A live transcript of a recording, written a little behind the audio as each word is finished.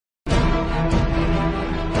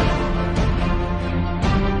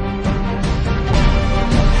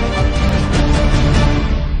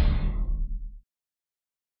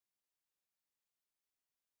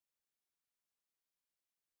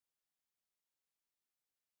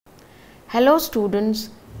Hello students,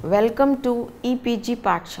 welcome to EPG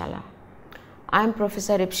Pathshala. I am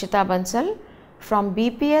Professor Ipshita Bansal from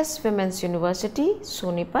BPS Women's University,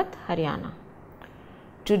 Sonipat, Haryana.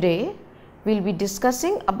 Today we will be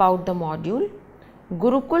discussing about the module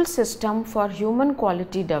Gurukul System for Human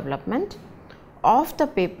Quality Development of the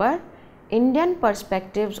paper Indian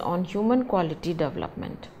Perspectives on Human Quality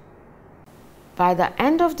Development. By the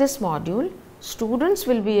end of this module, students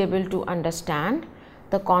will be able to understand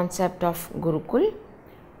the concept of Gurukul,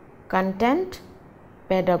 content,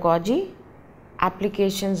 pedagogy,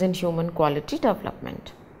 applications in human quality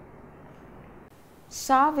development.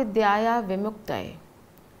 Sa Vidyaya Vimuktaye,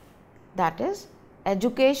 that is,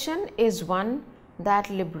 education is one that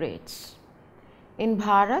liberates. In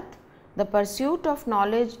Bharat, the pursuit of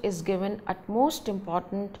knowledge is given utmost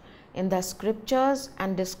importance in the scriptures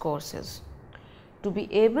and discourses. To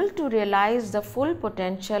be able to realize the full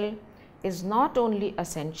potential is not only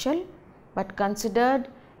essential but considered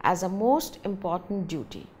as a most important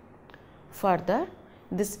duty. Further,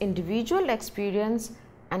 this individual experience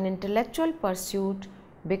and intellectual pursuit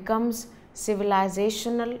becomes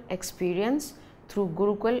civilizational experience through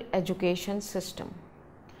Gurukul education system.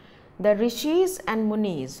 The rishis and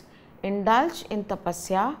munis indulge in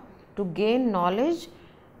tapasya to gain knowledge,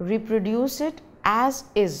 reproduce it as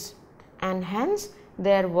is, and hence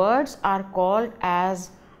their words are called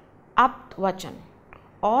as Aptvachan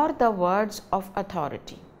or the words of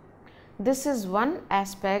authority. This is one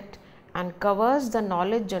aspect and covers the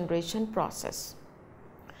knowledge generation process.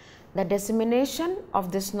 The dissemination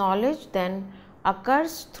of this knowledge then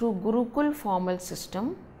occurs through Gurukul formal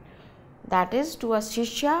system, that is, to a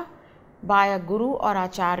shishya by a guru or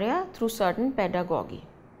acharya through certain pedagogy,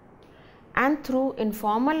 and through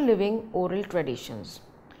informal living oral traditions.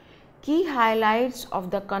 Key highlights of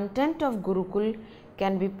the content of Gurukul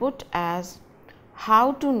can be put as: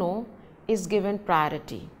 how to know is given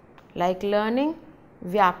priority, like learning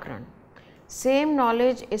Vyakran. Same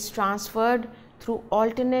knowledge is transferred through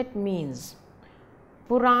alternate means.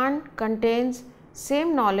 Puran contains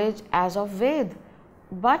same knowledge as of Ved,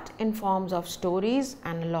 but in forms of stories,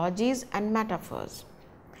 analogies and metaphors.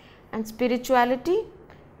 And spirituality,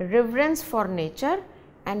 reverence for nature,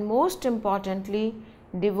 and most importantly,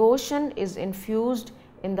 devotion is infused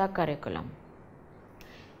in the curriculum.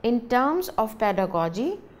 In terms of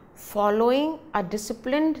pedagogy, following a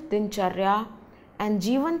disciplined dincharya and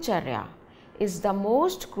jivancharya is the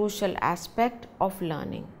most crucial aspect of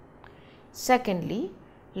learning. Secondly,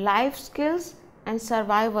 life skills and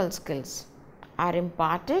survival skills are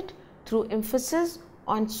imparted through emphasis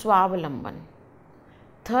on swavalamban.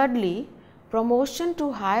 Thirdly, promotion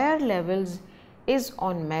to higher levels is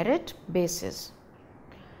on merit basis.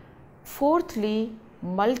 Fourthly,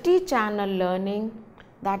 multi-channel learning,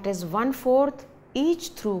 that is 1/4 each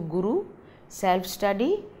through guru,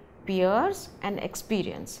 self-study, peers and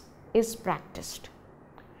experience is practiced.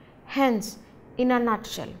 Hence, in a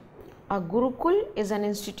nutshell, a Gurukul is an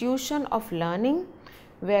institution of learning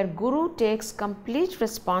where Guru takes complete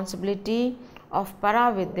responsibility of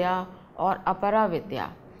Paravidya or Aparavidya,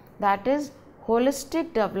 that is,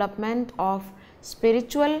 holistic development of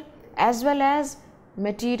spiritual as well as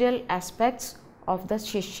material aspects of the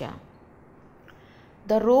Shishya.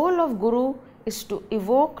 The role of Guru is to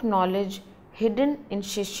evoke knowledge hidden in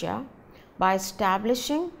Shishya by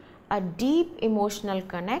establishing a deep emotional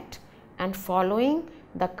connect and following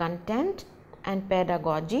the content and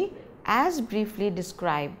pedagogy as briefly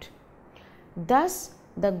described. Thus,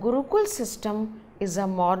 the Gurukul system is a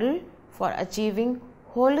model for achieving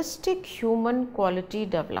holistic human quality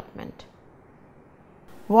development.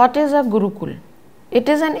 What is a Gurukul? It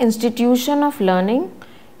is an institution of learning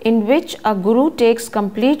in which a guru takes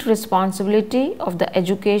complete responsibility of the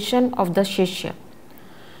education of the Shishya.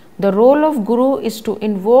 The role of Guru is to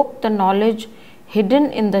invoke the knowledge hidden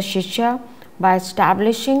in the Shishya by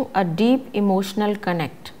establishing a deep emotional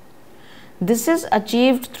connect. This is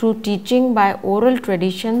achieved through teaching by oral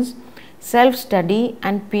traditions, self-study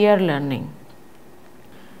and peer learning.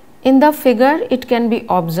 In the figure, it can be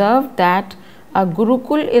observed that a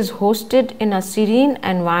Gurukul is hosted in a serene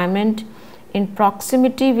environment in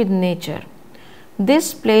proximity with nature.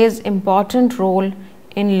 This plays important role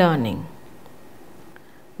in learning.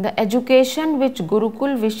 The education which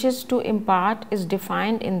Gurukul wishes to impart is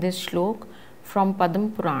defined in this shlok from Padma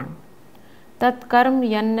Puran. Tat karm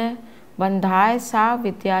yanna bandhaya sa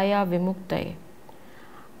vidyaya vimuktaye.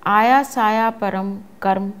 Aya saya param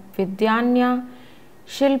karm vidyanya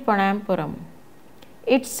shilpanam puram.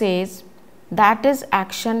 It says, that is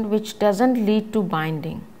action which doesn't lead to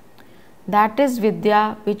binding. That is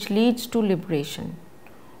Vidya which leads to liberation.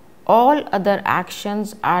 All other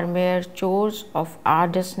actions are mere chores of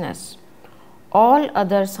arduousness. All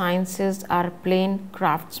other sciences are plain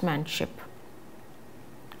craftsmanship.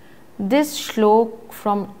 This shlok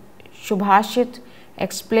from Subhashit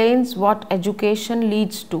explains what education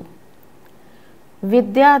leads to.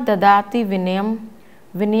 Vidya dadati vinayam,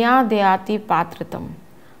 vinaya deyati patratam,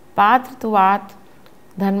 patratvat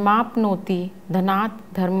dharmapnoti, dhanat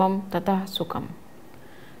dharmam tatah sukham.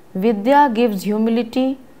 Vidya gives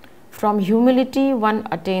humility. From humility one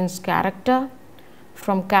attains character.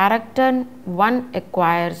 From character one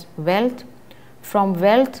acquires wealth. From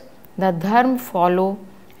wealth the dharma follow,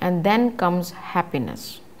 and then comes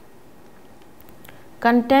happiness.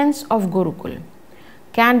 Contents of Gurukul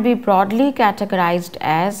can be broadly categorized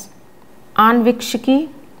as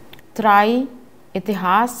Anvikshiki, Trai,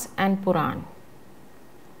 Itihas and Puran.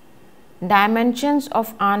 Dimensions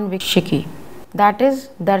of Anvikshiki, that is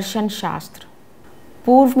Darshan Shastra.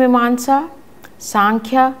 Purv Mimamsa,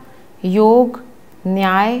 Sankhya, Yog,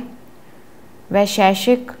 Nyay,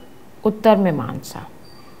 Vaisheshik, Uttar Mimamsa.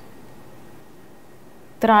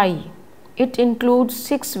 Trai, it includes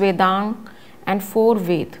 6 Vedang and 4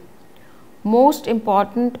 Ved. Most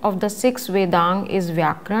important of the 6 Vedang is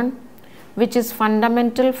Vyakran, which is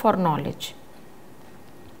fundamental for knowledge.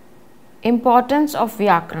 Importance of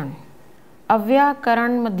Vyakran.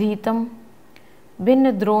 Avyakaran madhitam,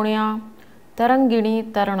 bhin dronya,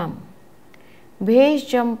 tarangini taranam,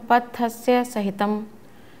 bhejjam pathasya sahitam,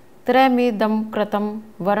 tremidam kratam,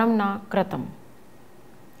 varam na kratam.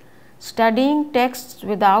 Studying texts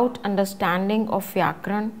without understanding of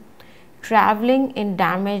Vyakran, traveling in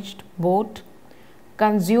damaged boat,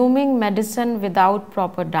 consuming medicine without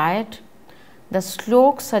proper diet, the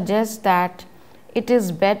slok suggests that it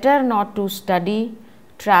is better not to study,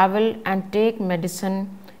 travel and take medicine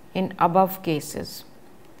in above cases.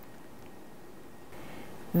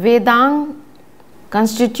 Vedang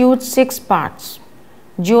constitutes 6 parts: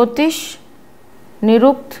 Jyotish,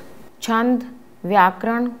 Nirukt, Chand,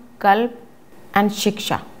 Vyakran, Kalp and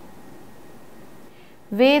Shiksha.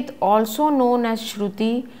 Ved, also known as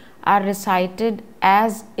Shruti, are recited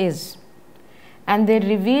as is, and they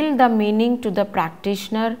reveal the meaning to the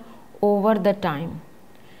practitioner over the time.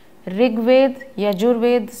 Rig Ved, Yajur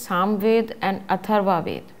Ved, Sam Ved and Atharva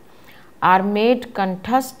Ved are made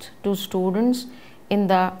kanthasth to students in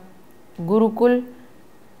the Gurukul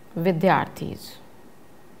Vidyarthis.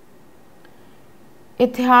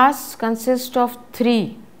 Itihas consists of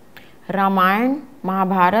 3: Ramayana,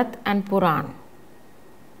 Mahabharata and Puran.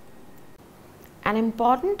 An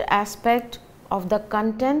important aspect of the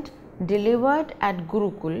content delivered at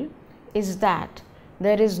Gurukul is that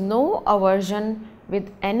there is no aversion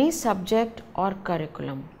with any subject or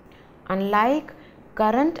curriculum, unlike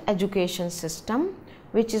current education system,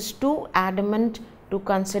 which is too adamant to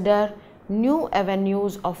consider new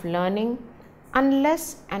avenues of learning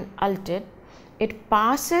unless and until it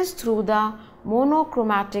passes through the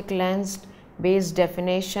monochromatic lens based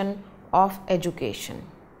definition of education.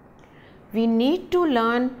 We need to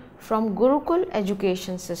learn from Gurukul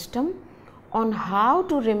education system on how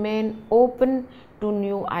to remain open to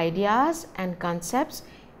new ideas and concepts,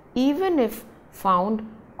 even if found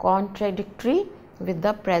contradictory with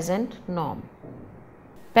the present norm.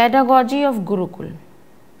 Pedagogy of Gurukul.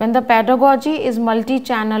 When the pedagogy is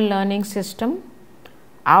multi-channel learning system,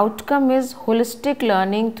 outcome is holistic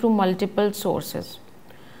learning through multiple sources.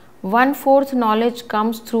 1/4 knowledge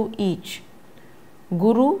comes through each: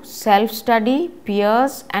 Guru, self-study,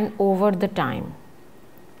 peers and over the time.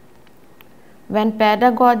 When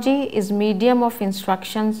pedagogy is medium of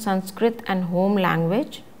instruction Sanskrit and home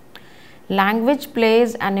language, language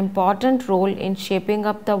plays an important role in shaping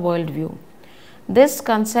up the worldview. This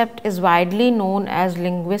concept is widely known as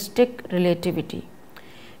linguistic relativity.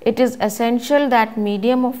 It is essential that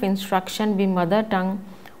medium of instruction be mother tongue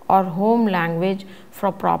or home language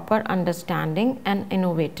for proper understanding and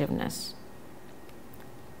innovativeness.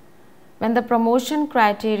 When the promotion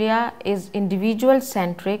criteria is individual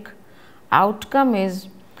centric, outcome is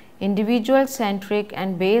individual centric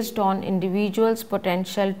and based on individual's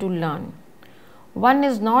potential to learn. One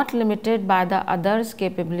is not limited by the other's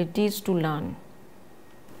capabilities to learn.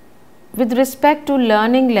 With respect to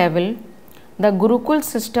learning level, the Gurukul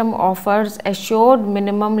system offers assured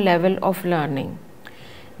minimum level of learning.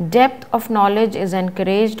 Depth of knowledge is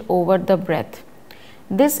encouraged over the breadth.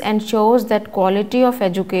 This ensures that quality of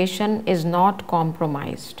education is not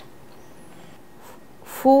compromised.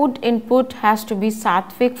 Food input has to be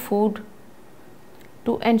sattvic food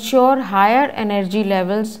to ensure higher energy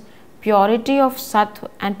levels, purity of sattva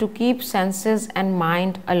and to keep senses and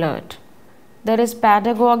mind alert. There is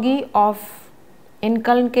pedagogy of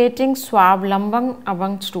inculcating swavlambam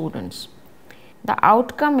among students. The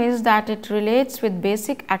outcome is that it relates with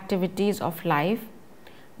basic activities of life.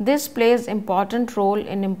 This plays important role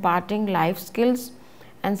in imparting life skills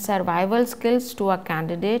and survival skills to a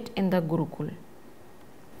candidate in the Gurukul.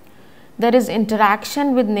 There is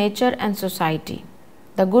interaction with nature and society.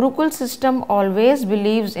 The Gurukul system always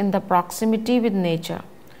believes in the proximity with nature,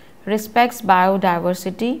 respects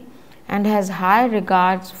biodiversity, and has high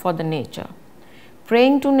regards for the nature.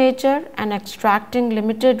 Praying to nature and extracting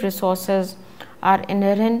limited resources are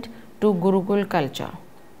inherent to Gurukul culture.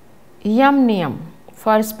 Yam Niyam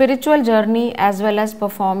for spiritual journey as well as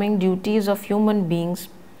performing duties of human beings,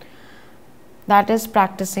 that is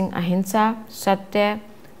practicing ahimsa, satya,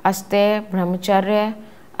 asteya, brahmacharya,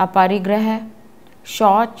 aparigraha,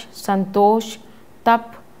 शौच, संतोष,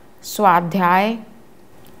 तप, स्वाध्याय,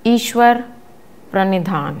 ईश्वर,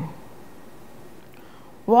 प्रणिधान.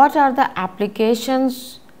 What are the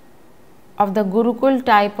applications of the Gurukul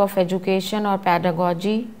type of education or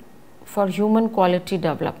pedagogy for human quality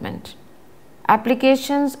development?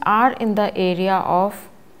 Applications are in the area of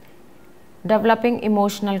developing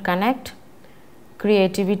emotional connect,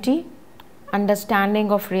 creativity,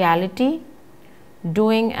 understanding of reality,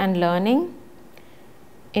 doing and learning,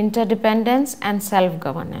 interdependence and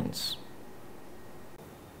self-governance.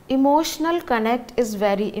 Emotional connect is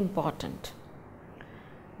very important.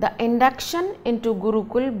 The induction into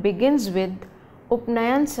Gurukul begins with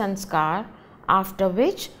Upnayan Sanskar, after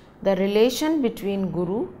which the relation between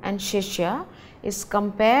Guru and Shishya is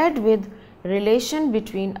compared with relation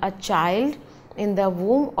between a child in the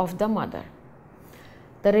womb of the mother.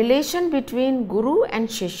 The relation between Guru and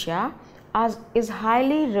Shishya is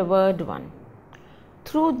highly revered one.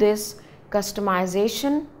 Through this,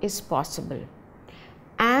 customization is possible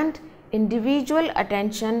and individual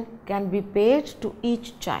attention can be paid to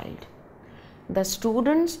each child. The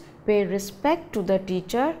students pay respect to the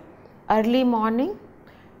teacher early morning.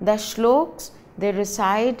 The shloks they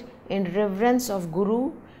recite in reverence of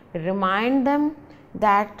Guru remind them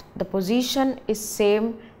that the position is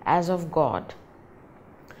same as of God.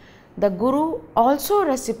 The Guru also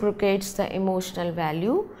reciprocates the emotional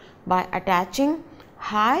value by attaching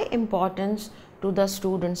high importance to the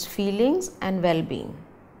students' feelings and well-being.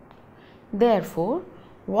 Therefore,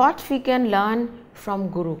 what we can learn from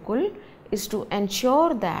Gurukul is to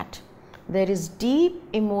ensure that there is deep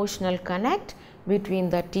emotional connect between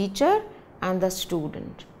the teacher and the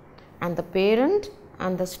student, and the parent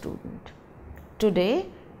and the student. Today,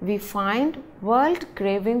 we find world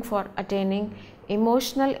craving for attaining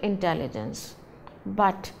emotional intelligence,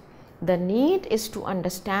 but the need is to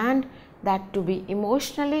understand that to be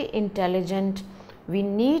emotionally intelligent, we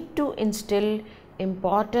need to instill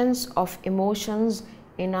importance of emotions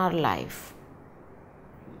in our life.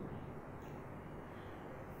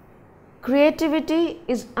 Creativity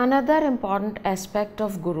is another important aspect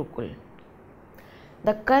of Gurukul.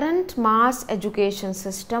 The current mass education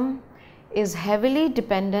system is heavily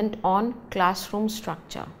dependent on classroom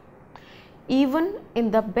structure. Even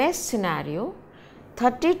in the best scenario,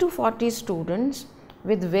 30 to 40 students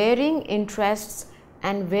with varying interests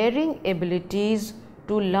and varying abilities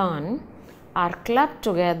to learn are clubbed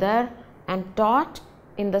together and taught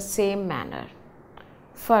in the same manner.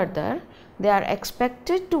 Further, they are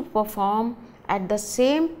expected to perform at the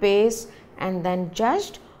same pace and then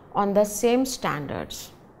judged on the same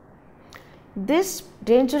standards. This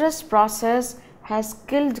dangerous process has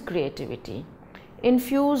killed creativity,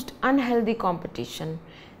 infused unhealthy competition,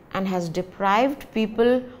 and has deprived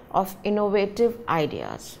people of innovative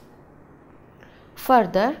ideas.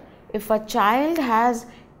 Further, if a child has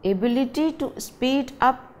ability to speed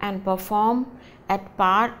up and perform at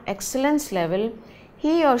par excellence level,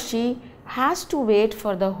 he or she has to wait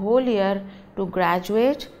for the whole year to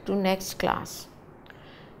graduate to next class.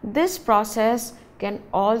 This process can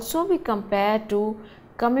also be compared to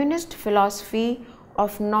communist philosophy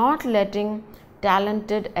of not letting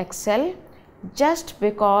talented excel just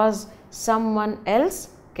because someone else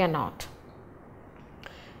cannot.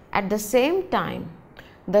 At the same time,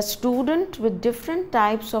 the student with different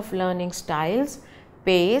types of learning styles,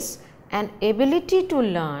 pace and ability to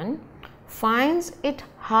learn finds it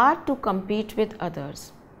hard to compete with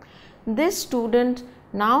others. This student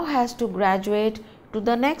now has to graduate to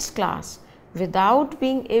the next class without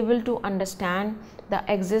being able to understand the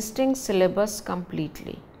existing syllabus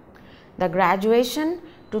completely. The graduation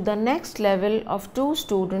to the next level of two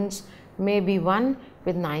students may be one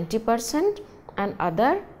with 90% and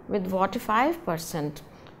other with 45%,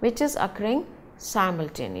 which is occurring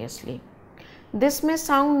simultaneously. This may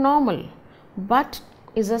sound normal, but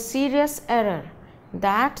is a serious error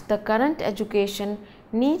that the current education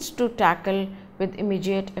needs to tackle with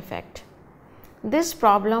immediate effect. This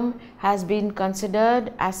problem has been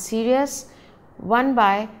considered as serious one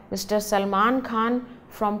by Mr. Salman Khan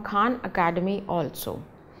from Khan Academy also,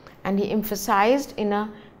 and he emphasized in a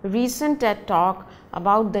recent TED talk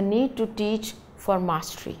about the need to teach for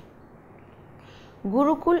mastery.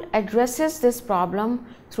 Gurukul addresses this problem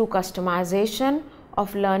through customization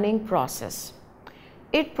of learning process.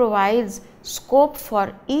 It provides scope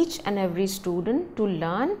for each and every student to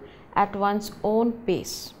learn at one's own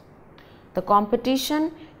pace. The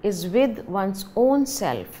competition is with one's own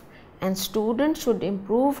self, and student should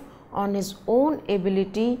improve on his own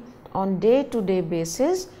ability on day-to-day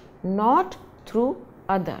basis, not through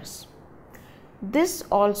others. This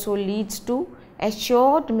also leads to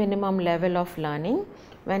assured minimum level of learning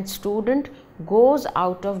when student goes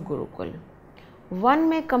out of Gurukul. One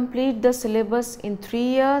may complete the syllabus in 3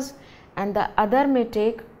 years and the other may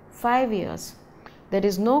take 5 years. There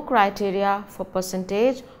is no criteria for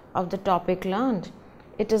percentage of the topic learned.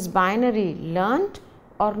 It is binary, learnt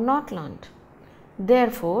or not learnt.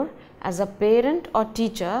 Therefore, as a parent or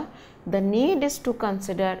teacher, the need is to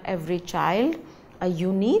consider every child a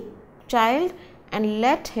unique child and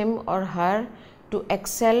let him or her to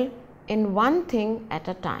excel in one thing at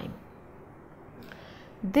a time.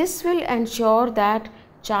 This will ensure that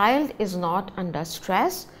child is not under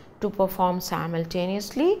stress to perform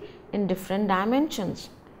simultaneously in different dimensions,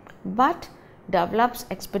 but develops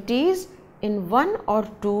expertise in one or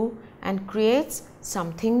two and creates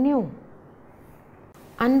something new.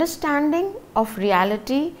 Understanding of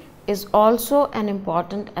reality is also an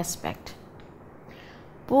important aspect.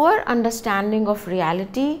 Poor understanding of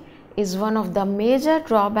reality is one of the major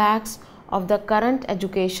drawbacks of the current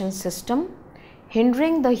education system,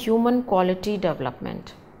 hindering the human quality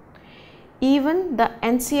development. Even the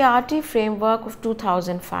NCERT framework of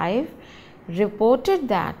 2005 reported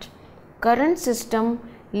that current system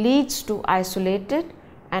leads to isolated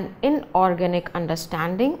and inorganic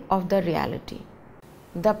understanding of the reality.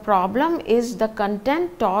 The problem is the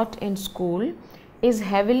content taught in school is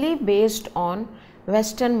heavily based on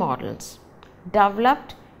Western models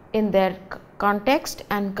developed in their context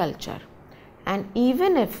and culture, and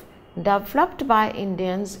even if developed by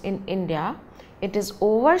Indians in India, it is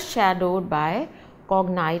overshadowed by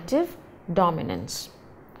cognitive dominance.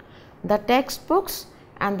 The textbooks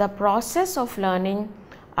and the process of learning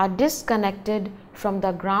are disconnected from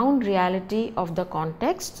the ground reality of the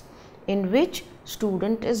context in which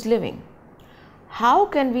student is living. How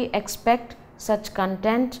can we expect such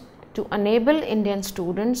content to enable Indian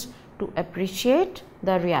students to appreciate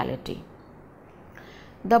the reality?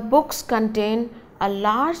 The books contain a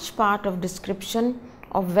large part of description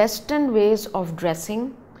of Western ways of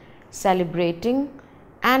dressing, celebrating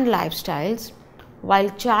and lifestyles, while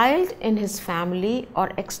child in his family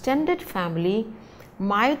or extended family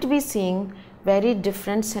might be seeing very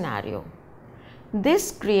different scenario.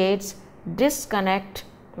 This creates disconnect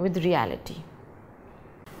with reality.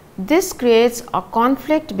 This creates a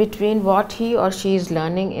conflict between what he or she is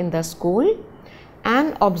learning in the school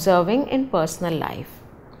and observing in personal life.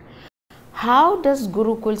 How does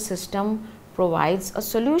Gurukul system provides a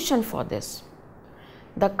solution for this?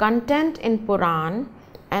 The content in Puran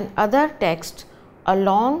and other texts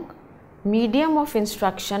along medium of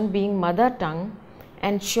instruction being mother tongue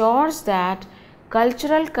ensures that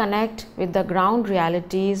cultural connect with the ground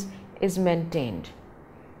realities is maintained.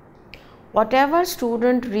 Whatever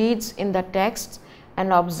student reads in the text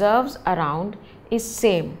and observes around is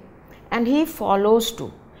same and he follows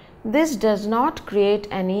too. This does not create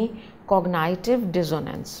any cognitive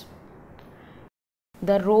dissonance.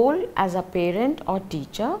 The role as a parent or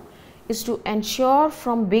teacher is to ensure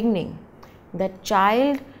from beginning that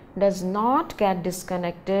child does not get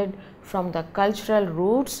disconnected from the cultural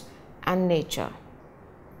roots and nature.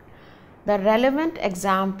 The relevant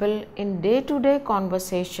example in day-to-day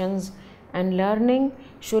conversations and learning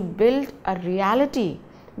should build a reality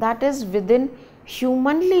that is within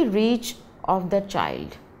humanly reach of the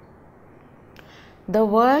child. The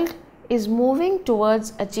world is moving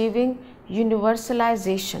towards achieving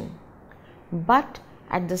universalization, but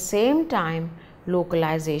at the same time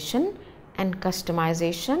localization and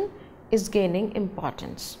customization is gaining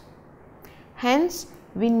importance. Hence,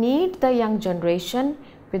 we need the young generation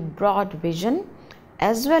with broad vision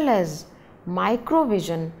as well as micro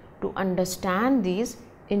vision to understand these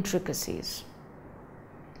intricacies.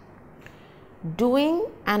 Doing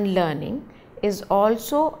and learning is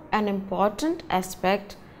also an important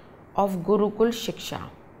aspect of Gurukul Shiksha.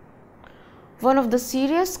 One of the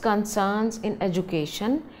serious concerns in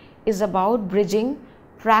education is about bridging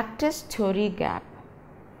practice-theory gap.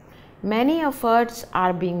 many efforts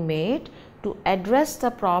are being made to address the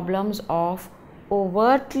problems of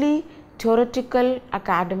overtly theoretical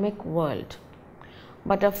academic world.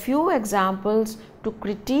 But a few examples to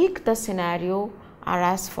critique the scenario are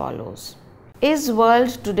as follows. Is world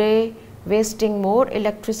today wasting more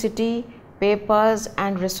electricity, papers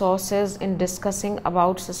and resources in discussing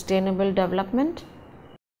about sustainable development?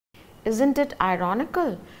 Isn't it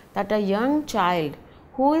ironical that a young child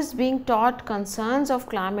who is being taught concerns of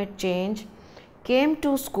climate change came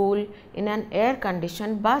to school in an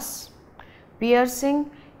air-conditioned bus, piercing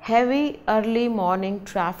heavy early morning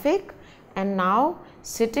traffic, and now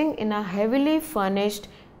sitting in a heavily furnished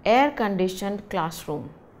air-conditioned classroom?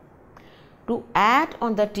 To add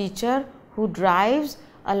on, the teacher who drives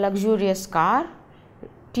a luxurious car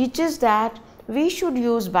teaches that we should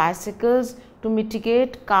use bicycles to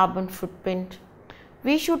mitigate carbon footprint,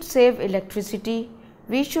 we should save electricity,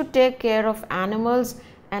 we should take care of animals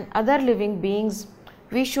and other living beings,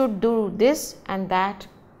 we should do this and that,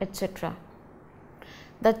 etc.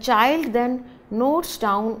 The child then notes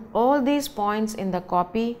down all these points in the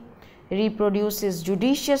copy, reproduces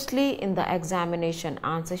judiciously in the examination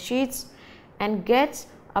answer sheets, and gets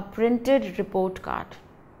a printed report card.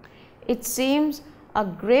 It seems a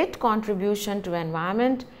great contribution to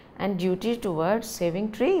environment and duty towards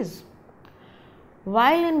saving trees.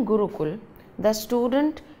 While in Gurukul, the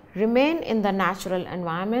student remain in the natural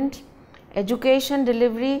environment, education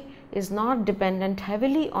delivery is not dependent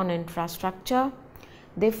heavily on infrastructure.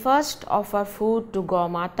 They first offer food to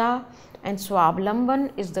Gaumata, and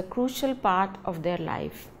Swavlamban is the crucial part of their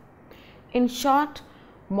life. In short,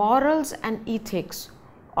 morals and ethics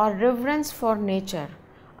or reverence for nature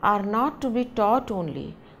are not to be taught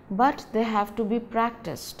only, but they have to be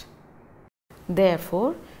practiced.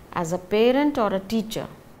 Therefore, as a parent or a teacher,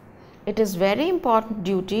 it is very important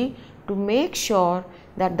duty to make sure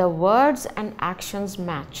that the words and actions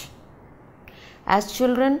match. As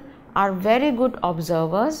children are very good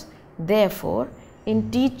observers, therefore, in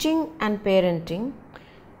teaching and parenting,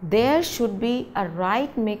 there should be a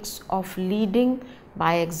right mix of leading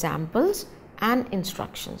by examples and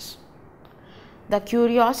instructions. The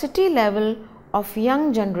curiosity level of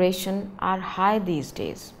young generation are high these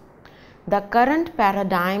days. The current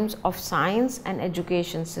paradigms of science and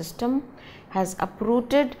education system has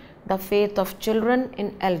uprooted the faith of children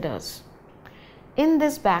in elders. In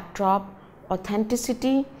this backdrop,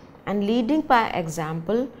 authenticity and leading by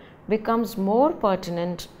example becomes more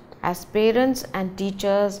pertinent as parents and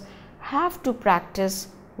teachers have to practice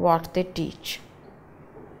what they teach.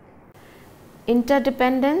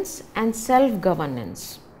 Interdependence and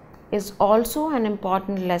self-governance is also an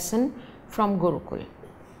important lesson from Gurukul.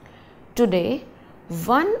 Today,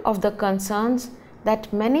 one of the concerns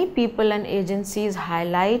that many people and agencies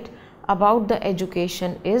highlight about the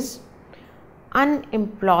education is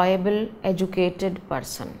unemployable educated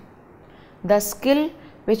person. The skill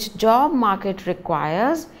which job market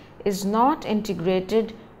requires is not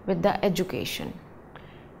integrated with the education.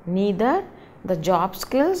 Neither the job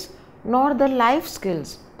skills nor the life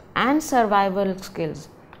skills and survival skills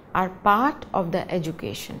are part of the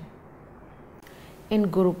education. In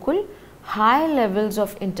Gurukul, high levels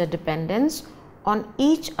of interdependence on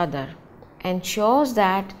each other ensures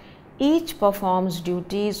that each performs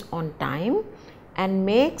duties on time and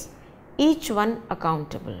makes each one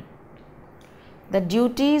accountable. The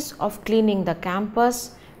duties of cleaning the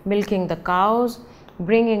campus, milking the cows,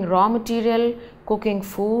 bringing raw material, cooking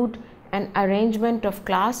food and arrangement of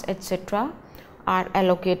class, etc. are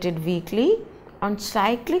allocated weekly on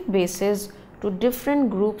cyclic basis to different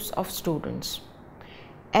groups of students.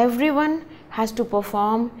 Everyone has to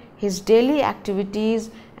perform his daily activities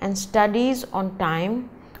and studies on time,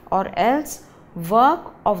 or else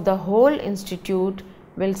work of the whole institute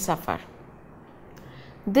will suffer.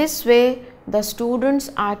 This way, the students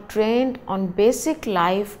are trained on basic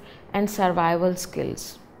life and survival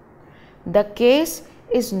skills. The case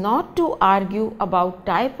is not to argue about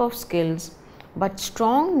type of skills, but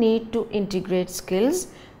strong need to integrate skills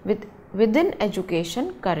within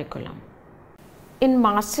education curriculum. In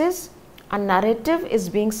masses, a narrative is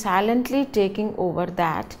being silently taking over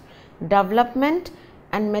that development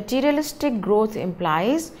and materialistic growth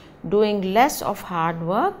implies doing less of hard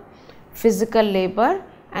work, physical labor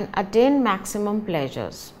and attain maximum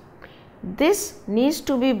pleasures. This needs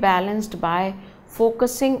to be balanced by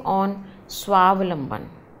focusing on Swavalamban.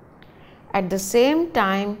 At the same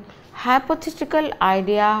time, hypothetical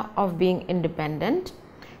idea of being independent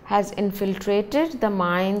has infiltrated the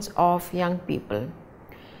minds of young people.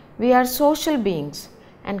 We are social beings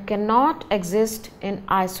and cannot exist in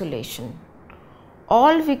isolation.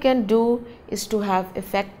 All we can do is to have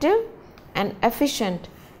effective and efficient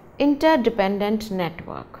interdependent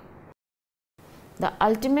network. The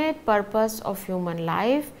ultimate purpose of human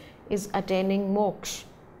life is attaining moksha.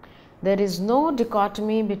 There is no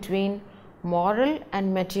dichotomy between moral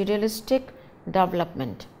and materialistic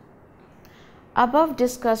development. Above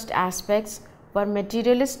discussed aspects were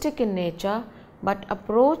materialistic in nature, but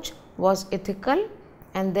approach was ethical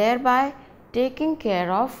and thereby taking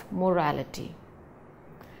care of morality.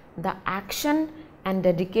 The action and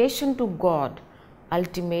dedication to God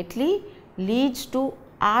ultimately leads to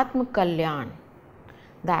Atma Kalyan,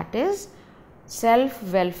 that is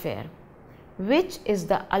self-welfare, which is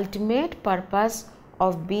the ultimate purpose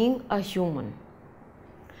of being a human.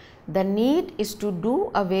 The need is to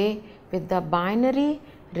do away with the binary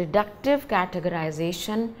reductive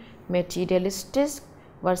categorization materialistic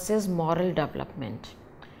versus moral development.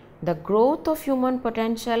 The growth of human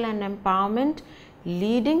potential and empowerment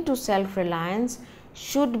leading to self-reliance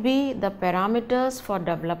should be the parameters for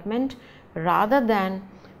development rather than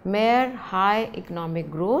mere high economic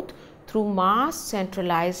growth through mass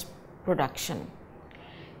centralized production.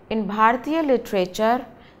 In Bharatiya literature,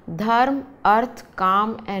 dharma, arth,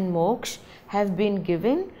 kam and moksha have been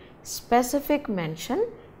given specific mention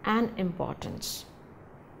and importance.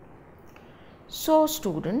 So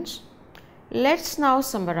students, let's now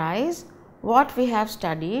summarize what we have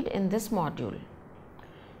studied in this module.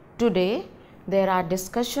 Today, there are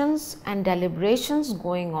discussions and deliberations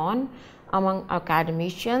going on among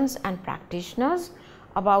academicians and practitioners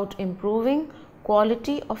about improving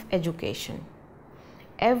quality of education.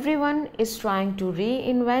 Everyone is trying to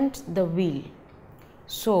reinvent the wheel.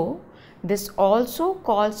 So, this also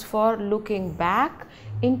calls for looking back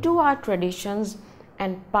into our traditions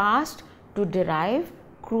and past to derive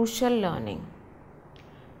crucial learning.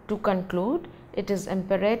 To conclude, it is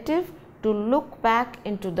imperative to look back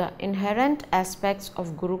into the inherent aspects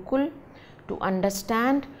of Gurukul to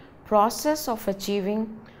understand process of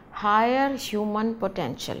achieving higher human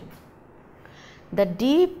potential. The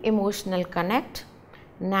deep emotional connect,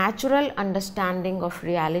 natural understanding of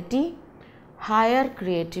reality, higher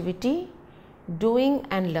creativity, doing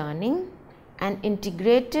and learning, and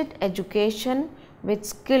integrated education with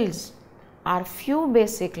skills are few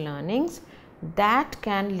basic learnings that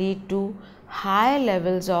can lead to high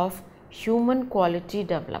levels of human quality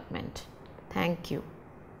development. Thank you.